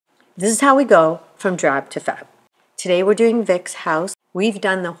This is how we go from drab to fab. Today we're doing Vic's house. We've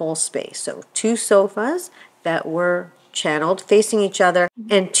done the whole space. So 2 sofas that were channeled facing each other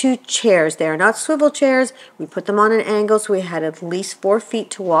and 2 chairs. They are not swivel chairs. We put them on an angle so we had at least 4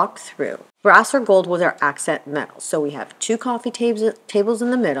 feet to walk through. Brass or gold was our accent metal. So we have 2 coffee tables in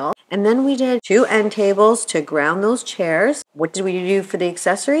the middle. And then we did 2 end tables to ground those chairs. What did we do for the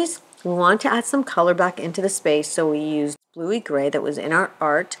accessories? We wanted to add some color back into the space, so we used bluey gray that was in our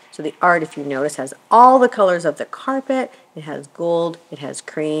art. So the art, if you notice, has all the colors of the carpet. It has gold, it has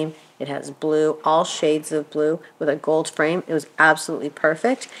cream, it has blue, all shades of blue with a gold frame. It was absolutely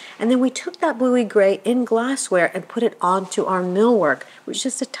perfect. And then we took that bluey gray in glassware and put it onto our millwork, which is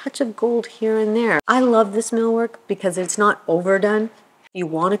just a touch of gold here and there. I love this millwork because it's not overdone. If you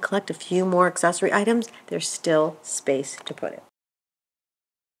want to collect a few more accessory items, there's still space to put it.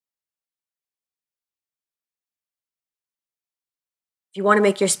 If you want to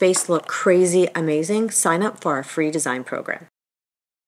make your space look crazy amazing, sign up for our free design program.